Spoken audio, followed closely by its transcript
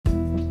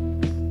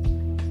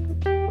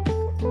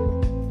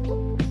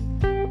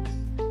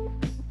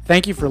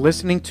Thank you for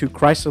listening to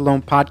Christ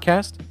Alone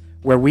podcast,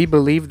 where we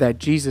believe that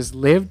Jesus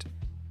lived,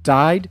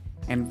 died,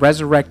 and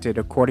resurrected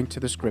according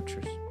to the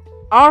scriptures.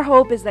 Our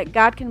hope is that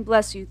God can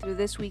bless you through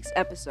this week's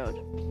episode.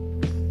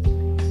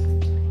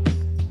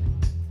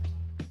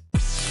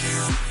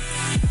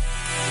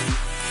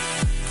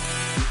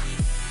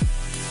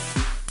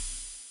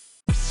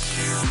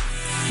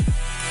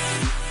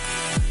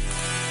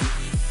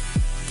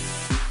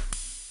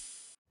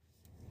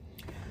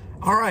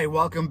 All right,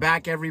 welcome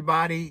back,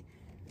 everybody.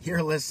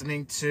 You're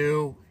listening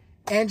to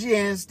Angie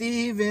and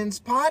Steven's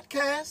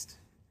podcast,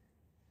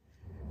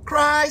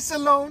 Christ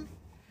Alone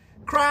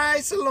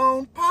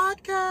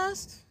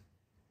podcast.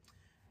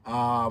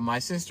 My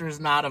sister is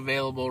not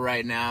available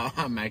right now.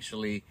 I'm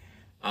actually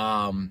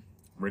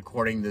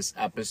recording this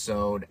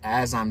episode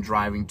as I'm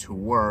driving to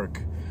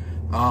work.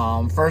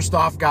 First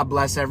off, God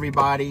bless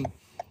everybody.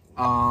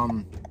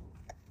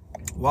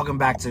 Welcome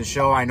back to the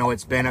show. I know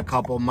it's been a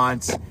couple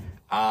months.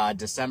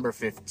 December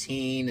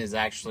 15 is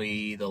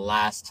actually the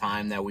last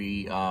time that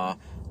we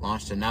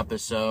launched an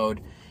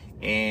episode,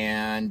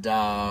 and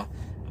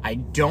I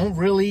don't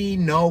really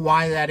know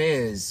why that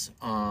is.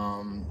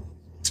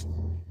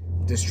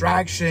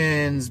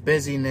 Distractions,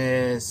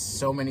 busyness,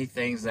 so many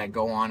things that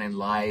go on in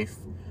life.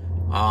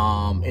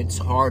 It's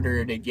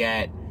harder to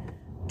get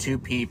two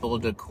people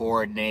to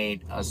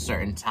coordinate a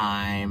certain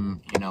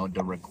time,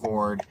 to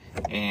record.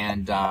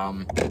 And,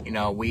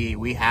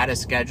 we had a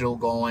schedule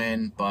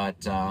going,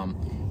 but,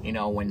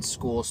 when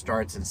school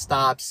starts and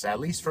stops, at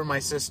least for my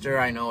sister,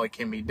 I know it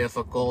can be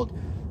difficult,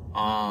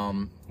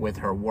 with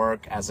her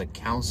work as a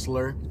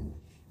counselor.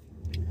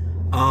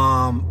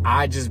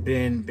 I just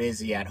been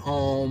busy at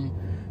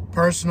home,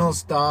 personal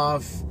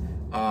stuff,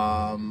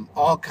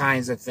 all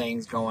kinds of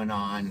things going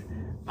on,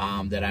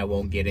 that I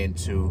won't get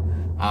into,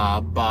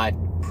 but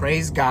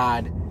praise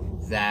God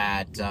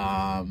that,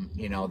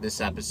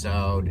 this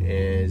episode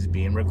is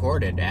being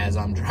recorded as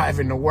I'm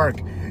driving to work.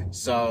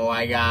 So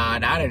I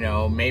got,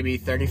 maybe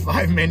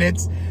 35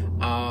 minutes.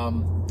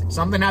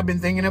 Something I've been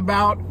thinking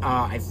about.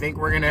 I think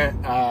we're going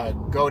to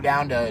go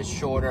down to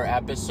shorter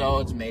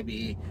episodes,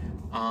 maybe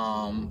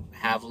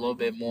have a little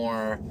bit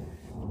more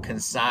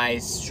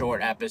concise,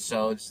 short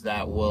episodes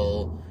that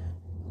will,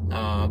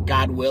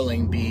 God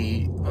willing,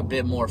 be a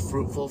bit more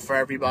fruitful for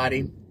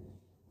everybody.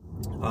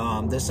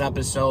 This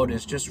episode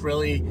is just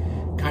really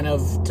kind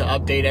of to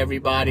update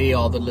everybody,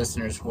 all the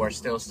listeners who are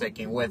still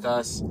sticking with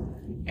us.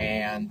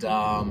 And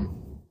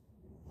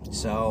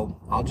so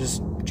I'll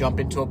just jump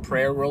into a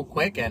prayer real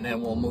quick and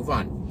then we'll move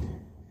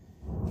on.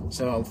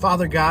 So,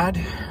 Father God,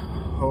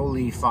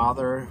 Holy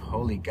Father,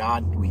 Holy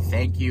God, we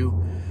thank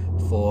you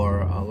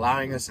for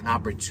allowing us an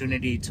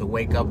opportunity to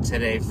wake up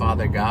today,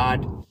 Father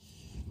God.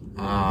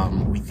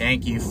 We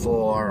thank you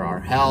for our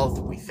health.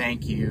 We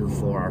thank you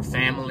for our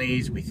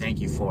families. We thank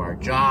you for our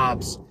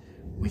jobs.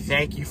 We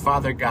thank you,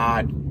 Father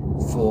God,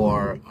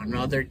 for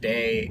another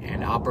day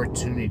and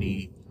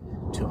opportunity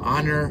to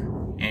honor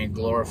and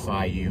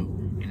glorify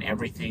you in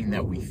everything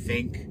that we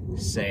think,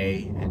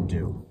 say, and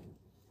do.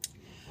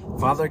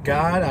 Father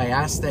God, I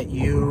ask that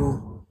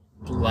you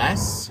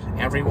bless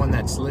everyone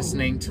that's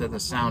listening to the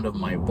sound of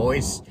my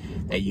voice,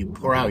 that you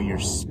pour out your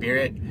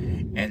Spirit,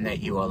 and that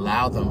you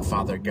allow them,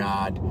 Father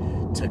God,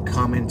 to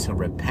come into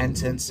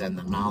repentance and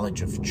the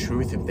knowledge of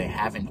truth if they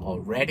haven't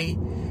already,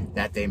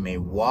 that they may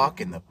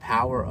walk in the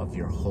power of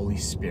your Holy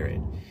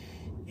Spirit.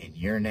 In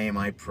your name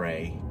I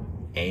pray,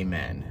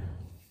 amen.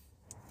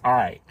 All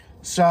right,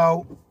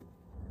 so,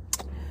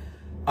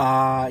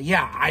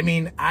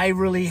 I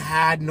really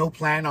had no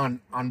plan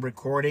on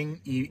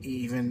recording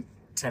even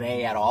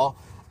today at all.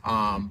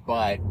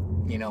 But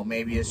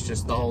maybe it's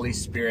just the Holy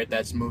Spirit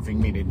that's moving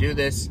me to do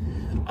this.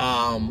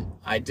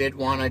 I did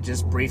want to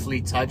just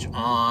briefly touch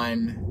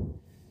on,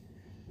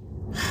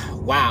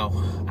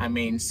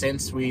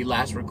 since we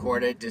last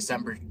recorded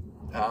December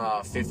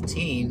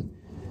 15,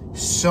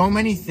 so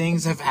many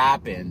things have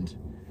happened.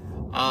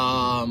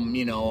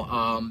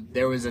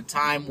 There was a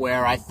time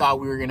where I thought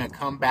we were going to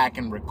come back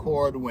and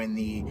record when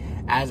the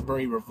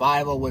Asbury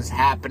revival was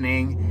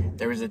happening.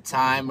 There was a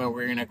time where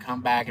we were going to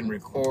come back and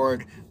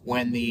record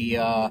when the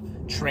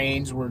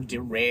trains were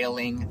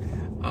derailing.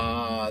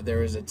 There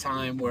was a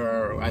time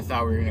where I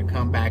thought we were going to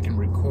come back and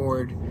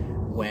record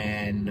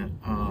when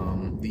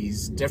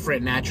these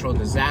different natural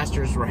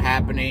disasters were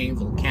happening,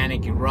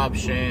 volcanic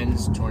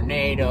eruptions,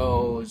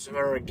 tornadoes,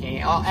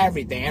 hurricanes,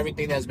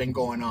 everything that's been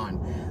going on.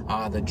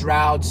 The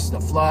droughts, the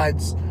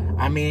floods,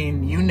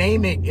 you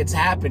name it, it's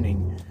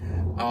happening.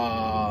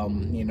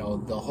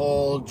 The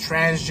whole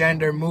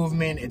transgender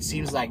movement, it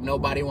seems like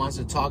nobody wants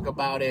to talk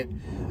about it.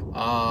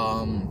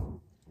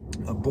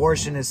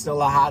 Abortion is still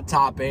a hot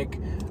topic.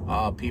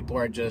 People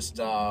are just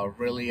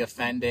really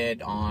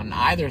offended on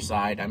either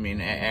side.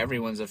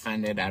 Everyone's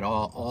offended at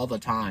all the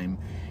time.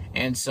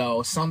 And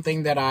so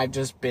something that I've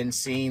just been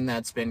seeing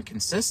that's been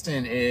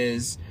consistent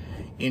is,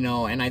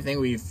 and I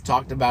think we've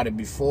talked about it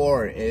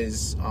before,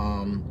 is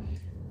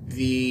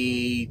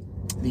the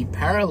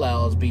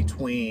parallels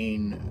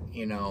between,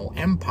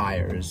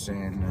 empires,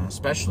 and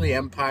especially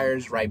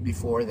empires right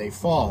before they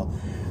fall.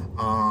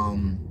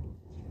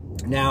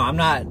 Now, I'm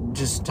not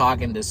just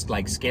talking to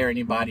like scare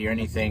anybody or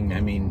anything.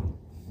 I mean,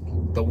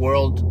 the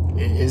world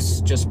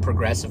is just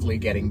progressively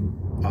getting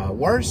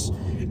worse,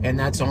 and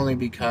that's only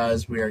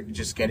because we are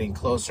just getting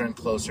closer and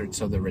closer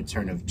to the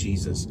return of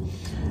Jesus.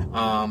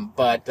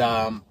 But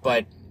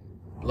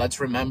let's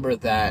remember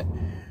that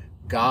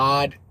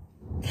God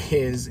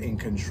is in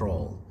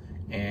control,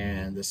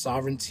 and the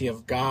sovereignty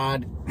of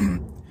God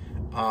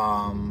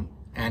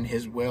and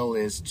his will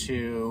is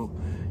to,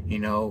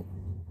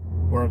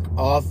 work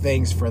all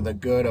things for the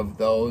good of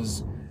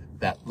those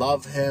that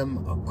love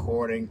him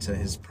according to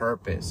his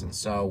purpose. And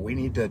so we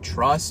need to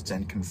trust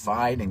and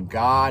confide in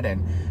God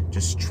and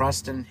just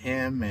trust in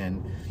him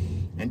and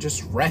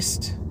just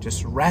rest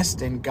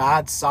in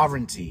God's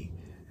sovereignty.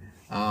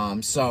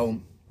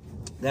 So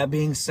that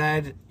being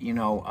said,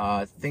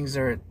 things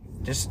are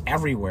just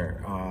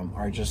everywhere,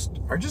 are just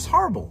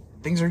horrible.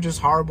 Things are just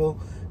horrible.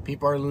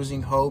 People are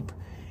losing hope,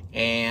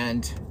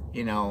 and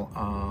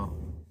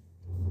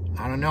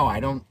I don't know. I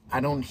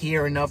don't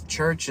hear enough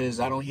churches.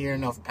 I don't hear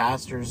enough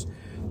pastors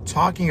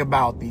talking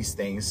about these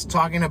things,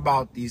 talking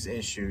about these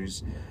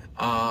issues.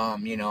 These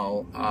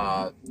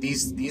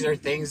are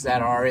things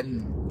that are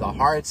in the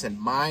hearts and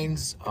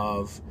minds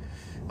of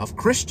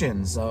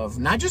Christians, of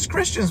not just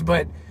Christians,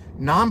 but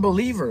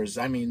non-believers.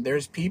 I mean,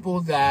 there's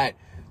people that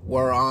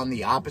were on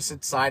the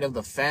opposite side of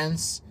the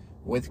fence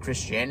with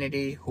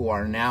Christianity who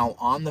are now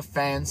on the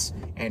fence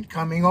and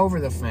coming over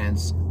the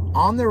fence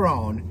on their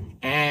own.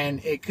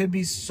 And it could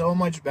be so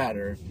much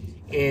better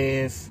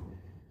if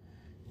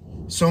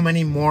so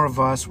many more of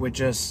us would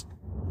just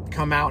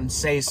come out and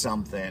say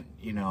something,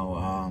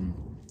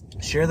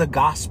 share the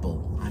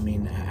gospel. I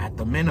mean, at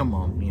the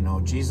minimum,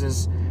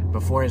 Jesus,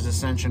 before his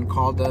ascension,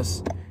 called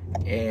us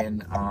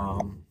in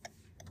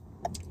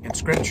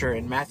scripture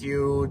in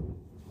Matthew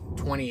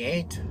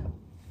 28.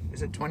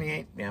 Is it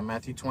 28? Yeah,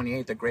 Matthew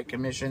 28, the Great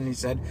Commission. He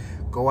said,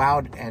 go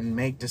out and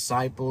make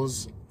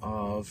disciples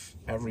of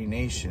every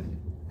nation.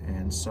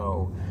 And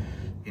so,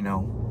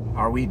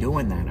 are we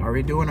doing that? Are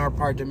we doing our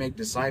part to make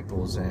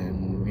disciples?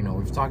 And,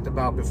 we've talked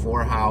about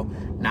before how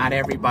not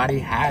everybody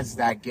has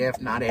that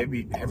gift. Not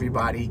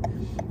everybody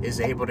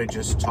is able to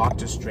just talk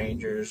to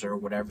strangers or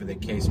whatever the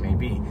case may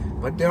be.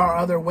 But there are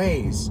other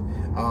ways.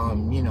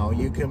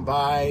 You can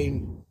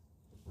buy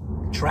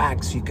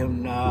tracks. You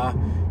can,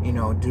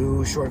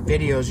 do short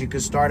videos. You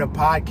could start a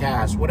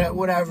podcast,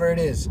 whatever it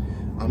is.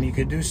 You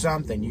could do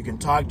something. You can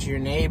talk to your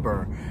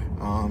neighbor.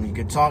 You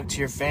could talk to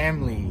your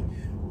family.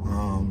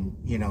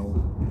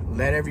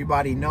 Let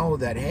everybody know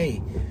that,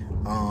 hey,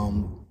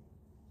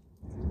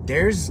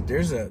 there's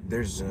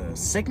a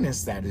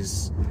sickness that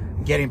is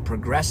getting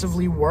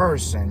progressively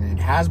worse, and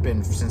it has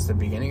been since the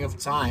beginning of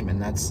time,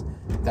 and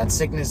that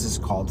sickness is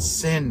called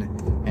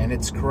sin, and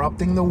it's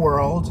corrupting the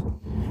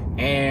world.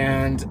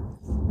 And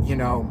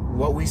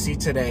what we see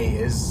today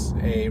is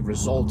a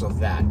result of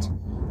that.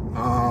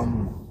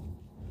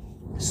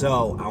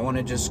 So I want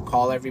to just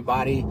call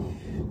everybody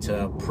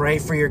to pray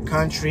for your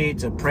country,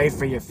 to pray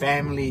for your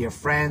family, your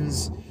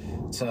friends,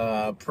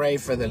 to pray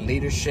for the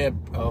leadership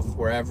of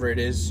wherever it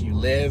is you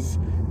live,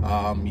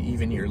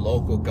 even your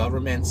local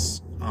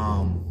governments.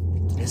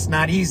 It's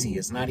not easy.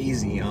 It's not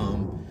easy.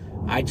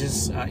 I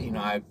just,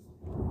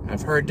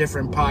 I've heard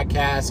different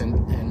podcasts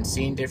and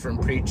seen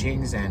different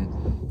preachings, and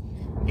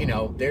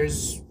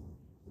there's,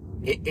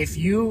 if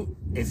you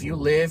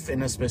live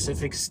in a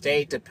specific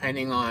state,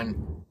 depending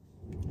on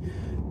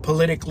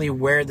politically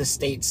where the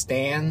state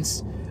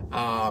stands,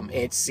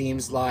 it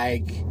seems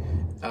like,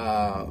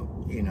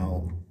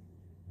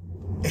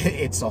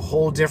 it's a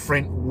whole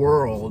different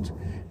world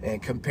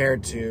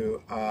compared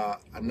to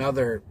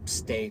another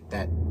state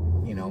that,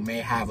 may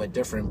have a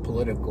different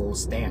political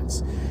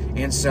stance.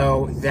 And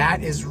so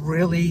that is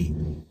really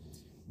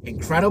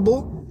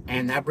incredible.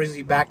 And that brings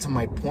me back to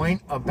my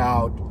point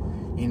about,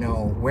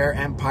 where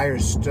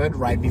empires stood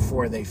right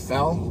before they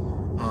fell.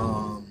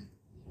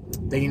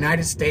 The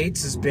United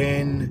States has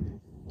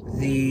been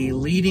the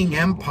leading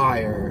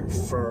empire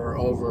for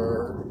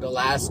over the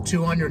last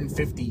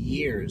 250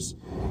 years.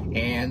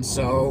 And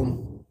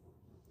so,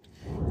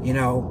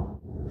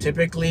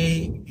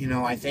 typically,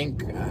 I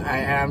think,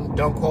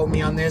 don't quote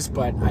me on this,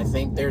 but I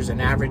think there's an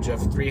average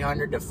of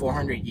 300 to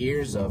 400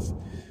 years of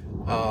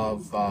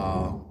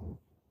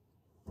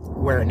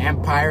where an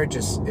empire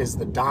just is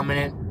the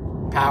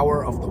dominant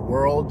power of the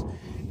world,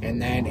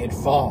 and then it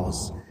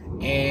falls.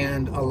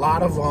 And a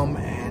lot of them,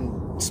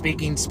 and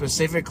speaking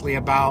specifically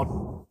about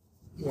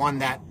one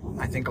that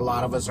I think a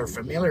lot of us are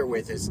familiar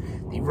with, is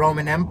the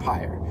Roman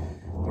Empire.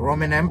 The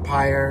Roman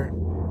Empire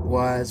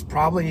was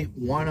probably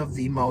one of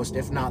the most,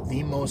 if not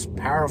the most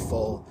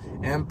powerful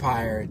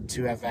empire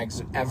to have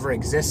ever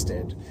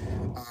existed.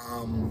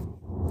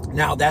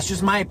 Now, that's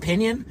just my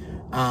opinion.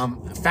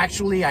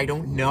 Factually, I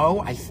don't know.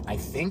 I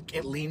think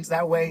it leans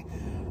that way.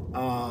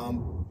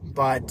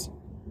 But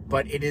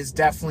it is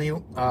definitely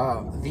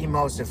the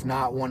most, if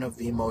not one of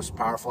the most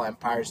powerful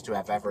empires to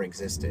have ever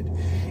existed.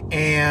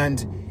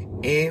 And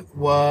it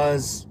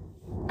was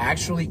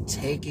actually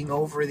taking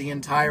over the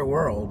entire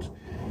world.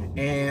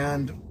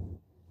 And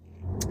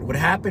what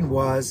happened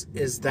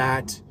is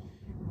that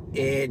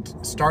it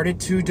started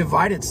to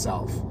divide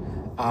itself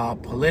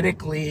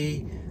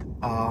politically,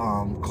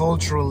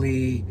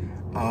 culturally.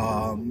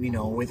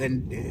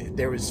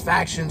 There was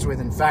factions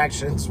within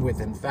factions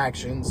within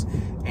factions,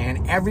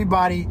 and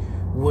everybody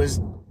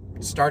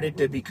started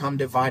to become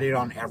divided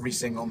on every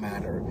single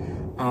matter.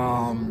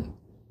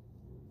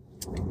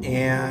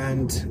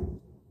 And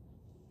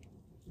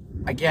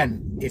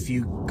again, if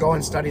you go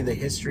and study the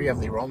history of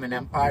the Roman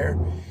Empire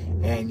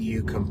and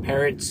you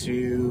compare it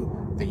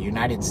to the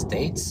United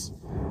States,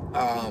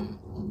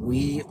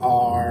 we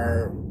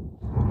are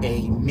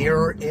a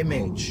mirror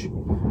image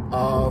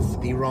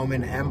of the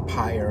Roman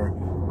Empire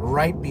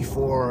right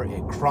before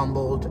it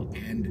crumbled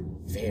and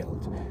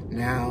failed.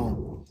 Now,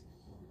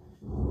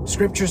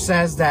 Scripture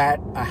says that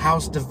a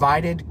house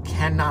divided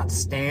cannot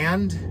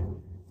stand,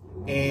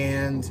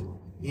 and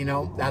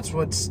that's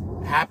what's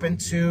happened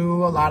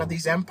to a lot of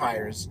these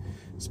empires,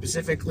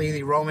 specifically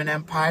the Roman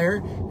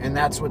Empire, and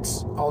that's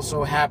what's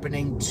also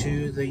happening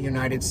to the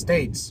United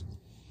States.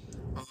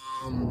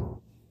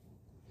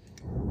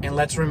 And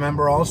let's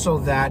remember also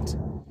that,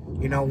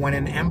 when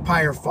an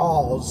empire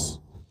falls,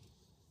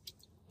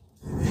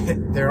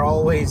 there's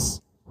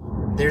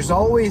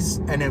always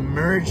an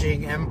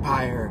emerging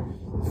empire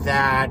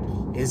that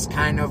is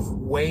kind of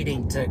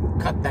waiting to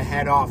cut the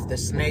head off the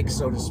snake,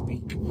 so to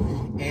speak.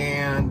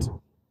 And,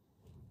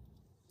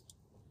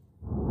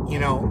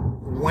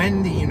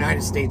 when the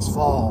United States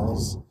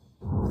falls,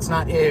 it's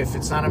not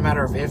a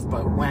matter of if,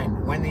 but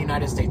when the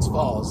United States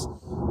falls,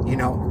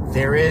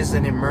 there is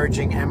an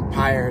emerging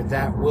empire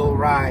that will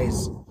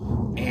rise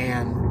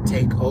and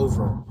take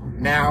over.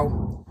 Now,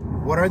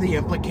 what are the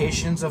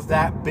implications of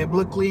that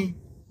biblically?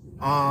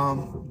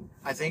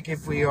 I think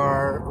if we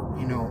are,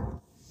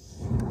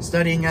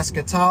 studying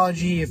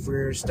eschatology, if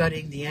we're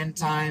studying the end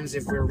times,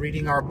 if we're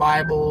reading our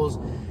Bibles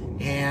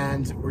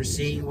and we're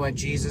seeing what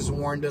Jesus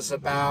warned us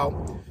about,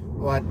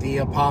 what the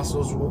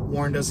apostles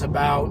warned us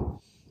about,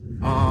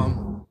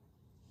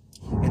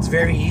 it's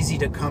very easy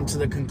to come to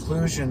the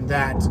conclusion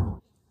that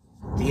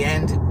the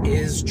end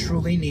is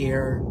truly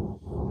near,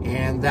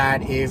 and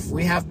that if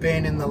we have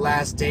been in the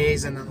last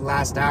days and in the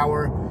last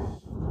hour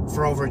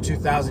for over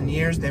 2,000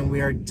 years, then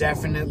we are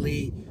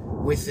definitely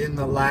within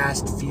the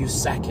last few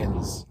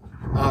seconds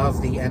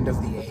of the end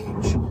of the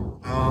age.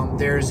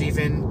 There's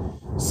even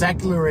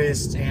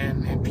secularists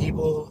and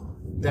people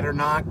that are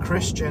not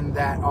Christian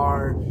that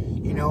are,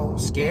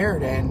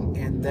 scared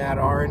and that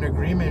are in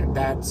agreement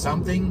that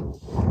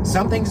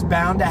something's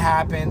bound to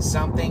happen,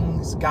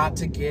 something's got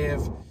to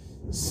give,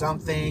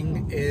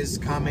 something is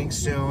coming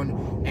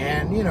soon.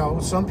 And,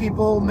 some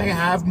people may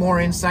have more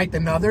insight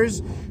than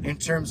others in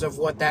terms of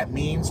what that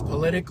means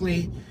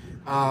politically,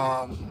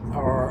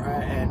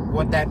 and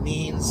what that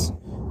means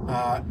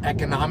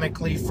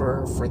economically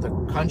for the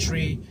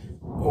country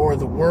or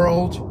the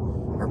world,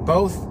 or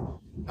both.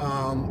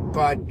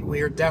 But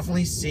we are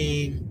definitely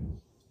seeing,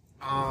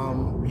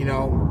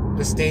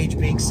 the stage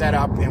being set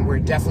up, and we're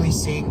definitely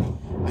seeing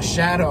a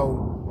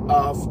shadow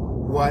of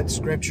what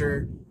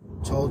Scripture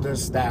told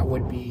us that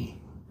would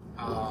be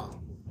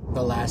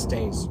the last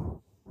days.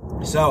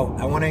 So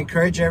I want to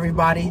encourage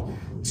everybody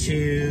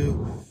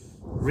to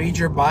read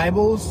your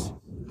Bibles.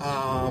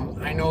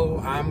 I know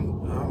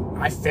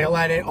I fail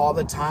at it all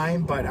the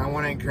time, but I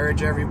want to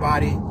encourage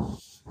everybody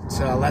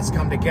to let's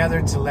come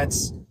together, to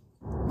let's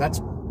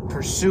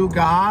pursue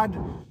God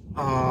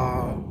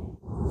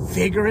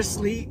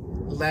vigorously.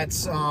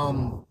 Let's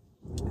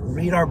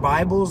read our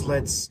Bibles.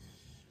 Let's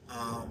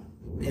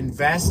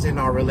invest in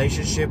our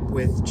relationship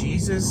with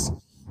Jesus,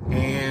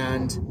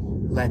 and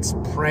let's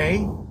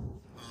pray.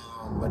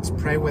 Let's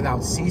pray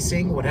without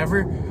ceasing.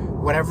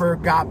 Whatever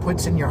God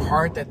puts in your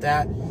heart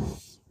that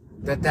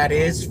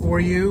is for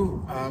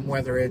you,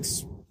 whether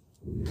it's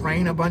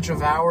praying a bunch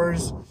of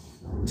hours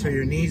till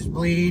your knees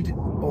bleed,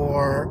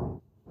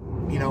 or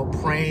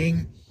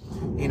praying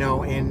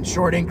in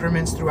short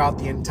increments throughout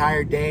the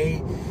entire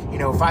day,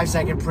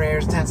 5-second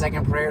prayers,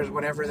 10-second prayers,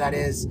 whatever that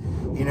is,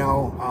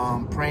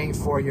 praying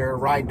for your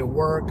ride to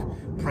work,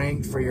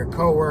 praying for your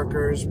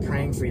coworkers,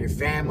 praying for your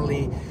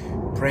family,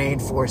 praying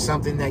for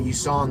something that you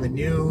saw on the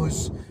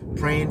news,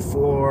 praying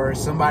for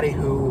somebody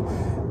who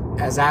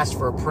has asked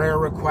for a prayer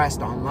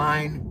request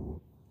online,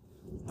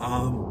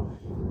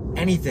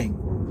 anything,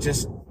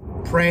 just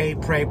pray.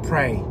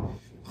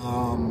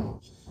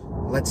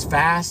 Let's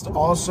fast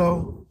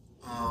also.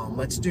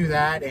 Let's do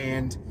that,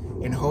 and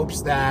in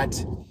hopes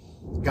that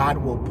God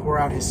will pour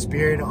out His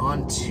Spirit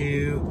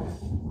onto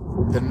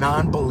the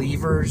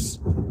non-believers,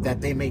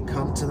 that they may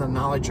come to the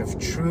knowledge of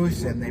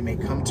truth, and they may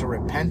come to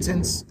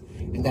repentance,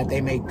 and that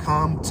they may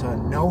come to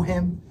know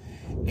Him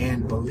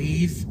and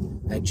believe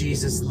that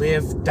Jesus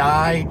lived,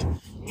 died,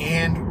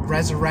 and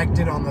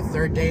resurrected on the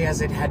third day,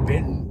 as it had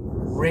been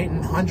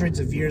written hundreds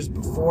of years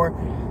before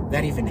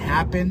that even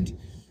happened,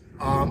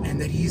 and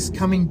that He's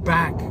coming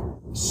back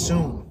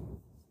soon.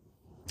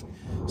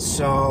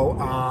 So,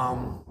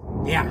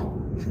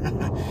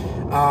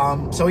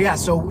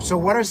 So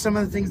what are some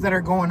of the things that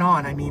are going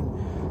on? I mean,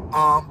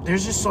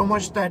 There's just so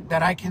much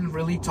that I can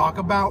really talk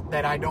about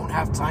that I don't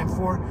have time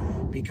for,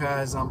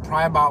 because I'm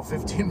probably about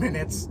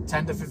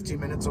 10 to 15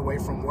 minutes away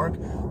from work.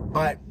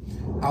 But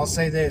I'll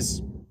say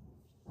this: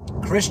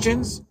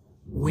 Christians,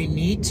 we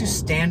need to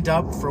stand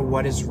up for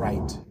what is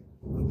right.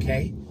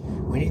 Okay?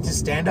 We need to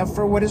stand up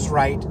for what is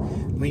right.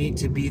 We need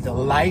to be the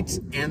light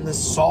and the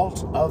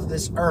salt of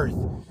this earth.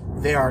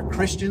 There are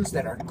Christians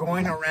that are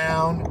going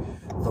around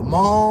the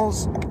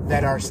malls,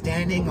 that are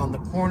standing on the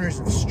corners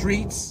of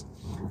streets,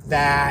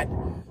 that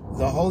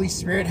the Holy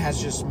Spirit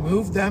has just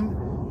moved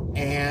them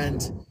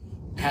and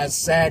has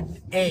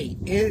said, hey,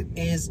 it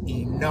is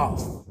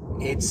enough.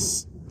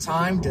 It's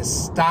time to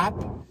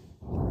stop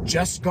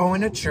just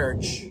going to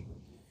church.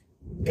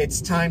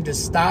 It's time to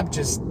stop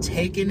just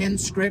taking in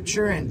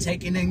scripture and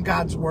taking in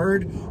God's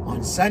word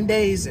on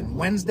Sundays and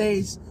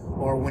Wednesdays,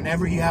 or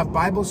whenever you have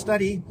Bible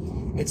study.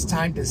 It's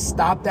time to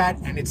stop that,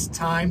 and it's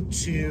time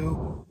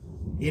to,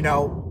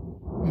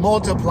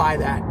 multiply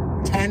that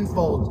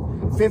tenfold,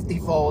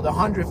 50-fold,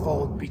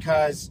 100-fold,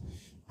 because,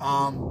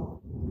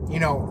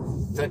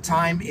 the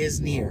time is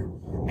near,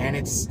 and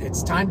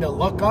it's time to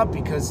look up,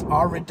 because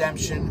our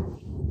redemption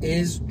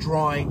is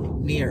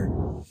drawing near.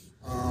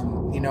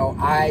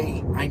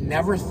 I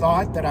never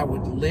thought that I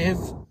would live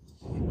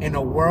in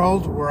a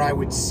world where I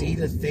would see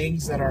the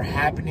things that are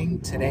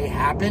happening today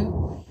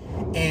happen.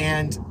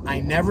 And I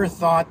never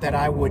thought that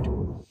I would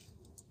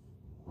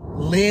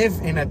live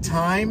in a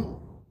time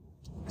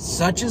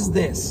such as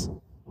this,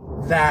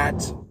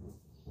 that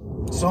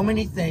so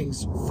many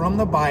things from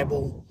the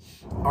Bible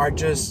are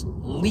just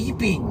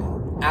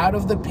leaping out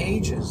of the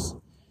pages.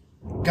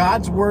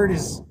 God's word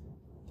is,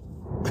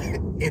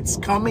 it's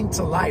coming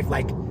to life,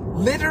 like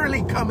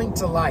literally coming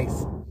to life.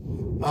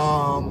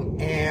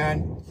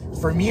 And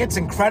for me, it's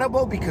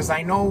incredible, because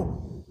I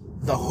know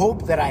the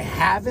hope that I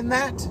have in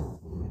that.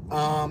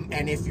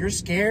 And if you're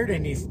scared,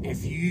 and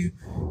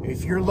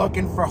if you're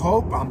looking for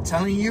hope, I'm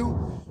telling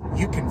you,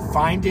 you can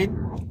find it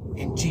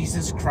in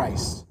Jesus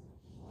Christ.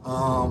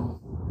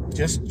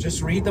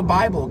 Just read the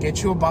Bible.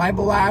 Get you a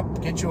Bible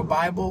app. Get you a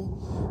Bible.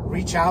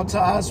 Reach out to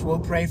us. We'll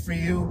pray for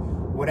you.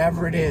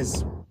 Whatever it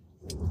is.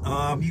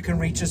 You can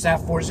reach us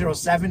at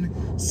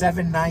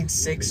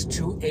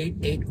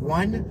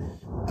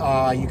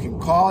 407-796-2881. You can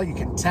call, you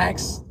can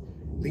text,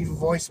 leave a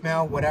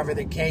voicemail, whatever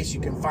the case. You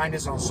can find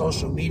us on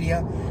social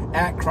media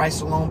at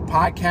Christ Alone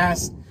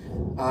Podcast.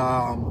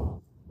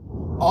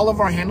 All of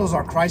our handles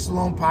are Christ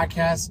Alone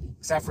Podcast,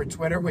 except for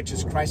Twitter, which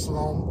is Christ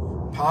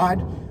Alone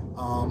Pod.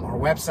 Our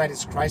website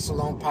is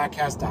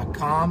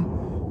ChristAlonePodcast.com.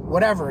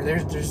 Whatever,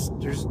 there's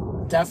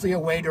definitely a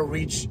way to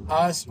reach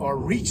us, or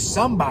reach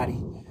somebody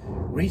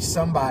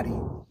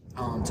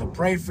to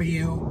pray for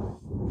you,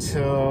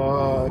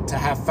 to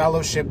have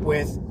fellowship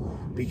with,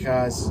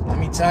 because let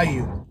me tell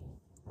you,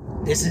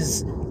 this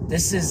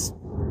is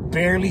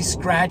barely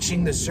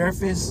scratching the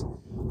surface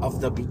of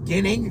the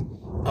beginning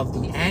of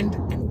the end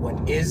and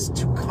what is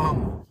to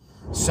come.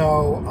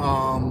 So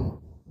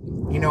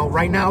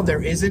right now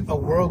there isn't a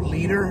world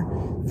leader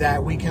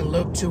that we can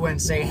look to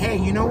and say, hey,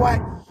 you know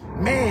what,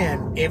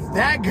 man, if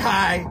that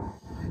guy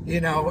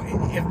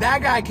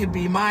could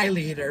be my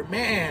leader,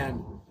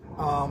 man.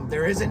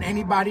 There isn't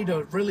anybody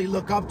to really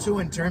look up to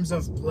in terms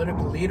of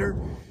political leader.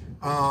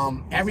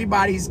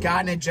 Everybody's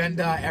got an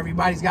agenda.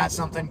 Everybody's got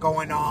something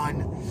going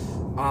on.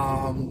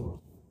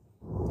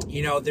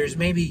 There's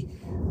maybe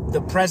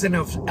the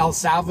president of El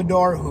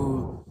Salvador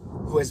who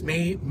has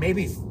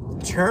maybe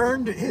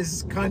turned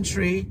his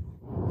country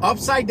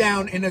upside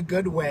down in a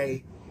good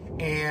way,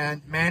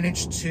 and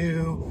managed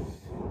to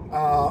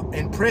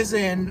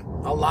imprison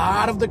a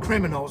lot of the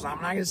criminals.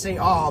 I'm not going to say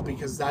all,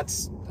 because I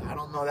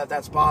don't know that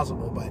that's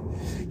possible, but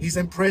he's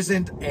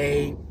imprisoned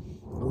a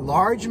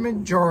large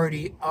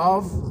majority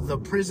of the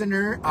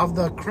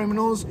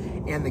criminals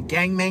and the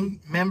gang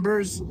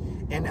members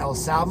in El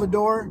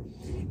Salvador,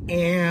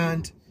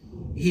 and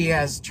he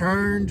has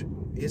turned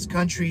his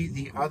country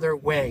the other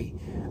way.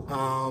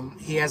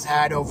 He has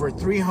had over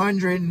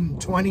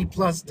 320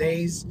 plus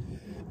days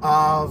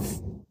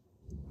of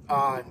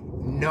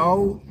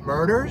no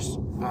murders.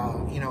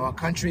 A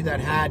country that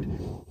had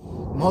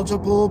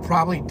multiple,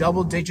 probably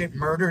double-digit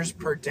murders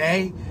per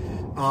day.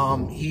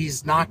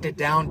 He's knocked it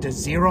down to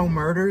 0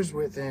 murders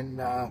within,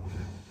 the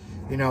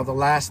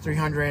last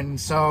 300 and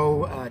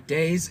so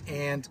days,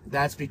 and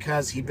that's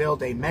because he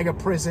built a mega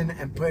prison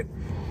and put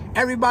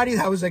everybody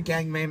that was a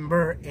gang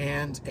member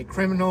and a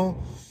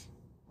criminal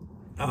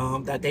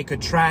that they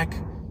could track.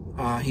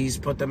 He's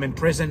put them in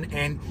prison,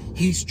 and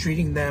he's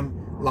treating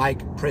them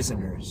like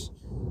prisoners.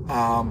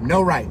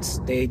 No rights.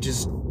 They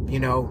just,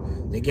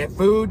 they get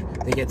food,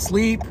 they get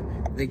sleep,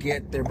 they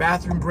get their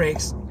bathroom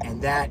breaks,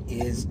 and that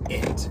is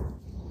it.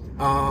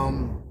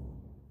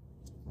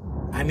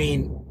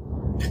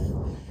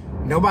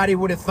 Nobody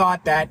would have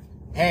thought that,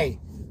 hey,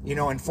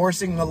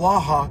 enforcing the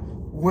law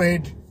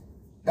would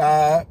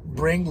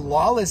bring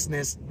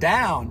lawlessness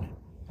down.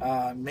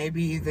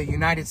 Maybe the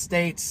United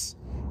States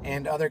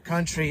and other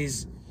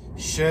countries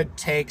should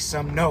take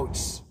some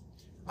notes.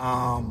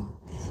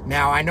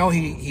 Now, I know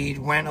he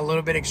went a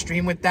little bit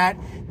extreme with that.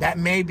 That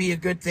may be a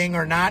good thing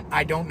or not.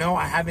 I don't know.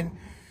 I haven't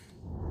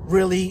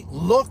really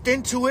looked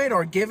into it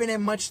or given it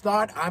much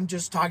thought. I'm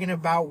just talking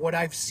about what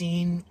I've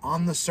seen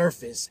on the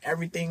surface.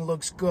 Everything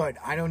looks good.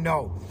 I don't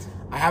know.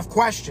 I have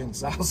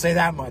questions. I'll say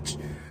that much.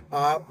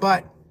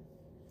 But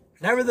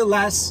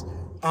nevertheless,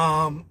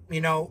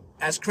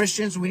 as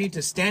Christians, we need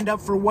to stand up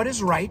for what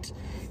is right,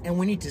 and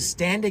we need to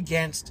stand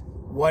against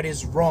what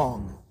is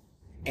wrong.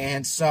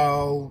 And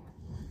so,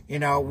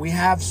 we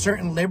have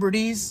certain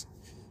liberties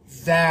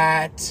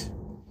that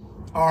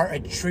are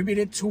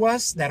attributed to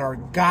us, that are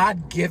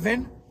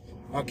God-given.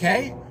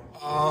 Okay?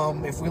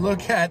 If we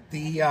look at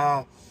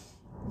the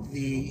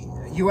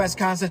U.S.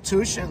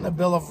 Constitution, the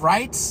Bill of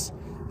Rights,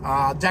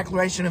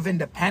 Declaration of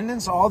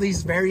Independence, all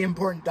these very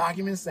important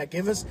documents that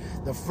give us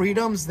the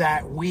freedoms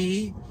that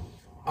we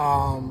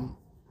love,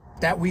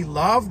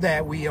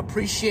 that we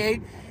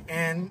appreciate,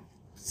 and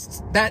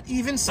that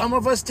even some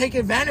of us take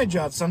advantage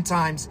of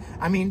sometimes.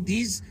 I mean,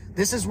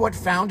 this is what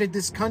founded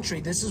this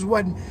country. This is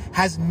what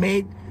has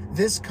made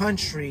this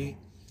country,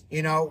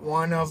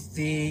 one of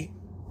the,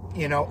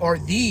 or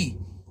the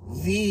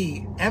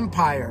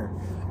empire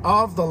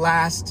of the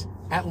last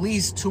at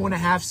least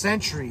 2.5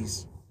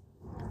 centuries.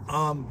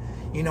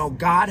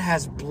 God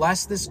has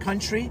blessed this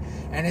country,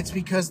 and it's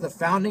because the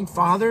founding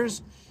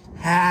fathers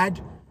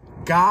had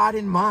God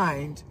in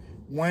mind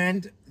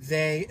when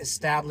they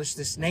established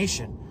this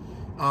nation.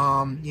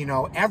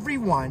 Every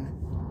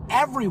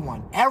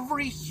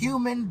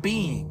human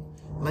being,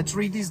 let's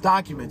read these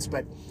documents,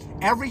 but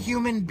every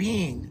human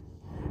being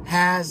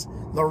has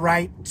the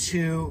right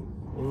to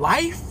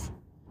life,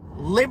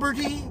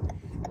 liberty,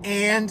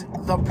 and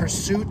the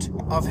pursuit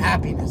of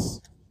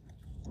happiness.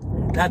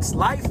 That's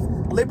life,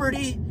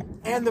 liberty,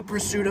 and the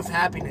pursuit of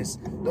happiness.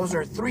 Those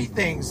are 3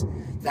 things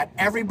that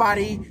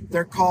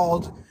they're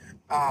called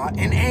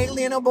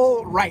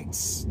inalienable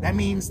rights. That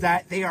means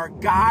that they are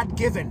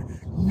God-given.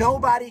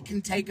 Nobody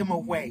can take them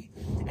away.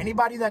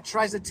 Anybody that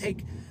tries to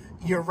take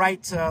your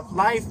right to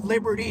life,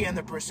 liberty, and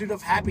the pursuit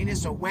of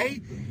happiness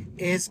away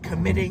is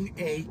committing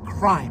a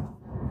crime,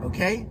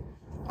 okay?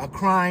 A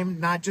crime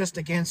not just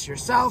against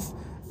yourself,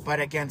 but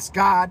against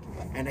God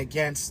and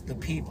against the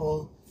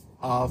people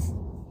of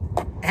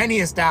any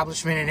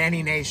establishment in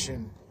any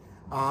nation.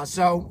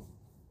 So,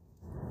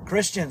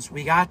 Christians,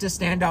 we got to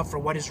stand up for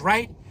what is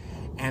right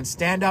and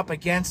stand up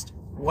against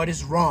what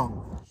is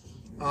wrong.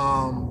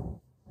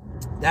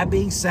 That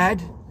being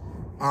said,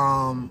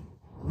 man,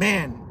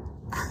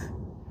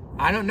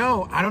 I don't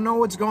know. I don't know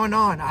what's going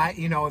on.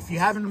 If you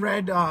haven't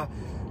read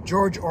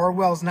George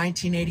Orwell's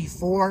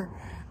 1984,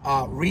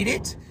 read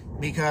it,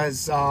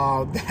 because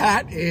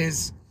that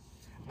is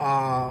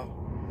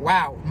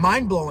wow,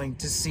 mind-blowing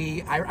to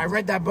see. I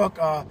read that book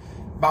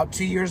about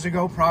 2 years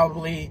ago,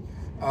 probably,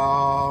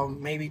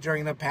 maybe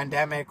during the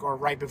pandemic or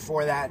right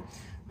before that.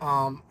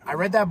 I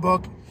read that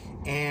book,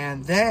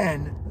 and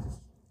then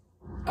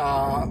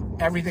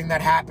everything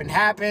that happened,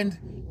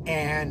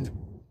 and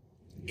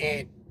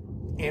it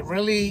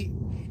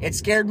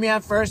scared me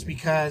at first,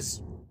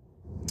 because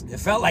it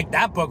felt like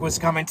that book was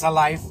coming to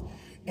life.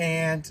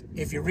 And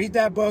if you read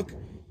that book,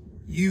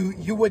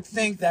 you would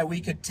think that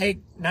we could take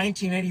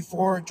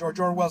 1984, George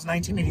Orwell's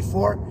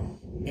 1984,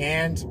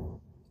 and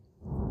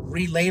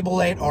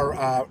relabel it, or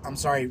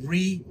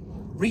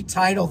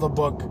retitle the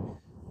book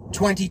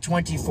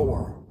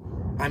 2024.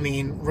 I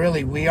mean,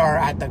 really, we are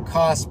at the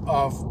cusp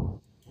of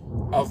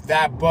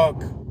that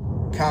book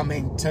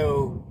coming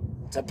to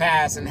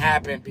pass and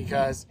happen,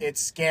 because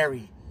it's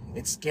scary.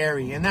 It's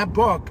scary. In that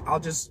book,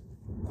 I'll just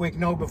quick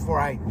note before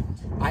I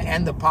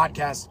end the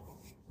podcast.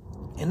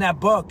 In that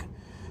book,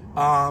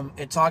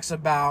 it talks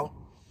about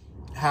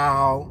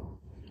how,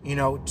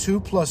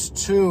 2 plus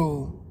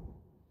 2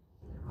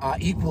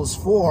 equals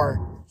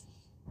 4.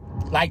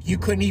 Like, you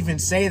couldn't even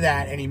say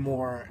that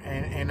anymore.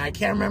 And I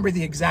can't remember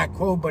the exact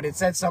quote, but it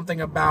said something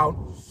about,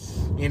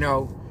 it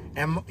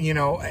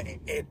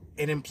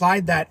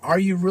implied that, are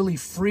you really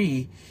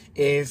free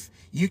if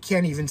you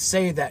can't even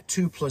say that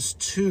 2 plus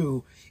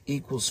 2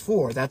 equals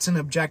 4? That's an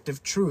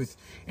objective truth.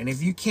 And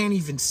if you can't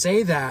even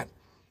say that,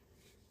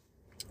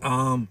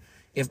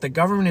 if the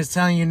government is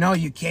telling you, no,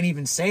 you can't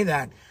even say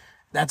that,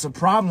 that's a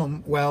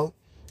problem. Well,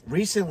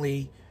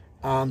 recently,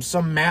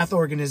 some math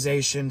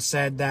organization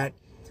said that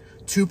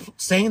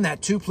saying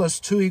that 2 plus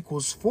 2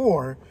 equals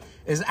 4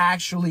 is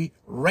actually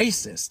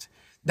racist.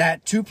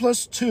 That 2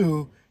 plus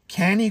 2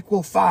 can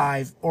equal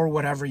 5, or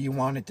whatever you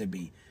want it to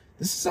be.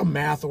 This is a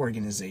math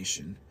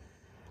organization.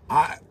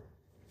 I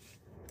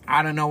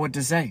don't know what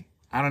to say.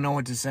 I don't know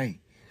what to say.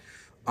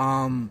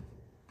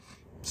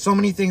 So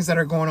many things that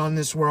are going on in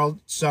this world.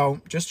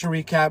 So just to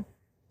recap,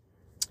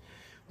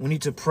 we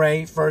need to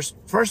pray. First,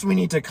 we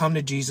need to come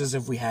to Jesus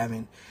if we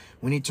haven't.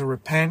 We need to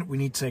repent. We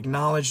need to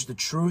acknowledge the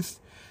truth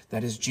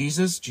that is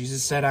Jesus.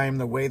 Jesus said, I am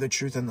the way, the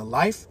truth, and the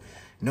life.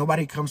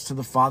 Nobody comes to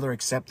the Father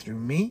except through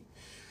me.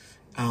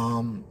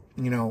 And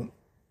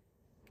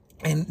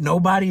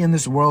nobody in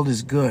this world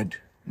is good.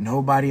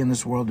 Nobody in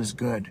this world is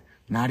good.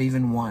 Not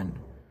even one.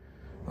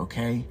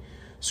 Okay?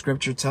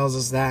 Scripture tells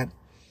us that.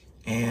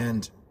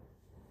 And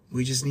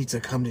we just need to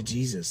come to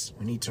Jesus.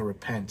 We need to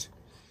repent.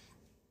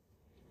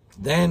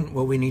 Then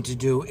what we need to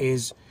do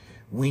is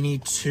we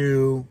need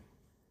to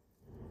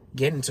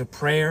get into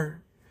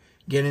prayer,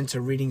 get into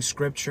reading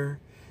scripture,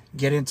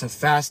 get into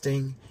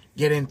fasting,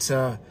 get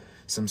into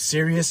some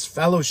serious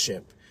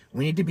fellowship.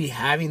 We need to be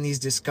having these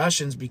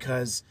discussions,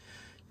 because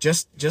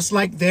just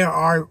like there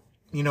are,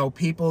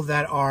 people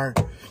that are,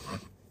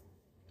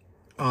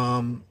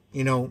 on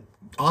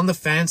the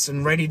fence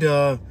and ready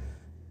to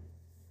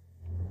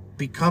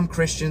become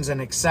Christians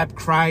and accept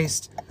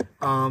Christ,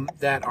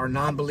 that are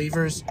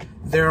non-believers,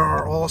 there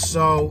are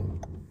also,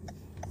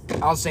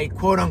 I'll say,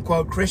 quote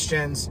unquote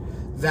Christians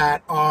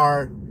that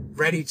are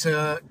ready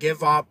to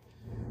give up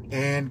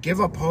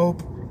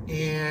hope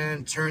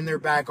and turn their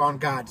back on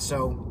God.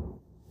 So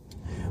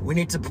we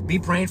need to be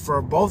praying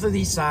for both of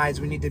these sides.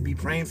 We need to be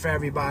praying for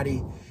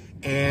everybody,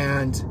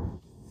 and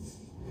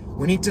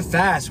we need to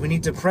fast. We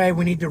need to pray.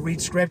 We need to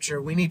read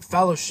scripture. We need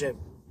fellowship.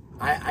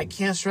 I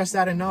can't stress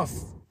that enough.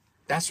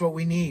 That's what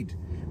we need.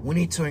 We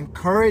need to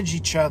encourage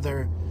each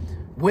other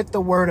with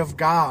the word of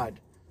God.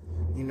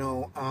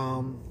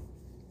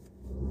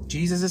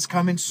 Jesus is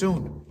coming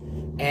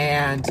soon,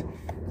 and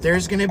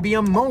there's going to be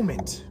a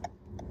moment,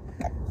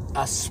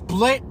 a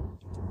split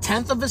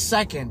tenth of a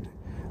second,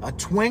 a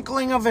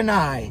twinkling of an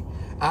eye,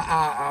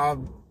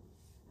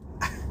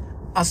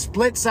 a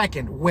split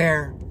second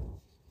where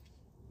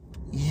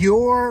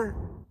your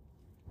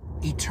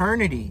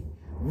eternity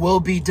will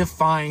be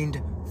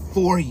defined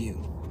for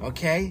you.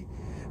 Okay?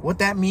 What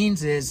that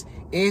means is,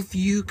 if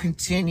you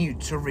continue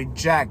to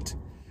reject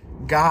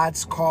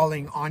God's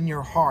calling on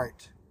your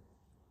heart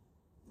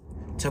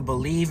to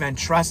believe and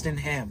trust in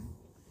Him,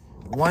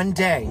 one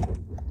day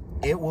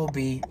it will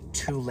be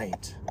too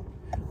late.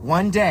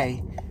 One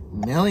day,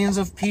 millions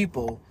of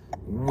people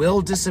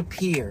will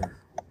disappear,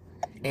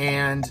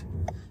 and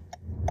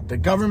the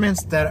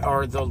governments that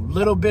are the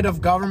little bit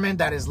of government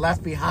that is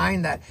left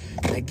behind, that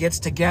gets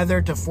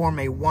together to form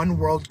a one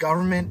world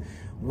government,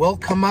 will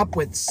come up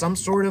with some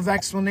sort of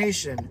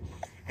explanation,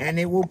 and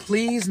it will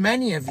please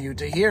many of you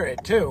to hear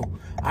it too.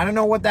 I don't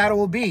know what that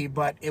will be,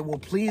 but it will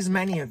please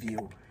many of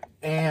you.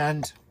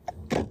 And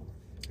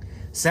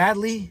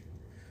sadly,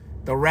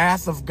 the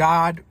wrath of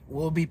God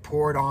will be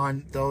poured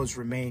on those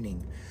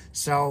remaining.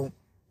 So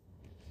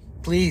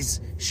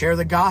please share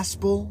the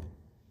gospel.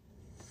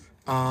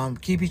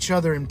 Keep each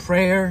other in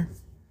prayer.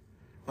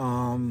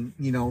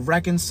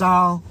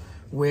 Reconcile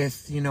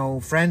with,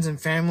 friends and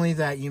family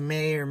that you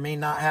may or may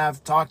not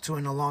have talked to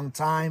in a long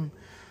time,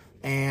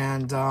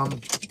 and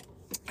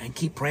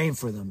keep praying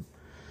for them.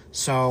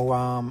 So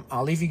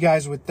I'll leave you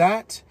guys with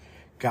that.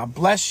 God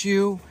bless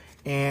you,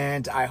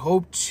 and I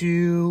hope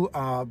to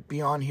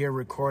be on here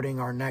recording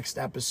our next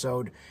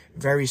episode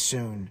very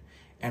soon.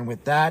 And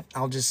with that,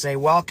 I'll just say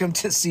welcome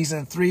to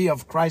season 3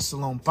 of Christ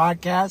Alone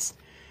Podcast.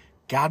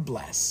 God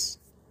bless.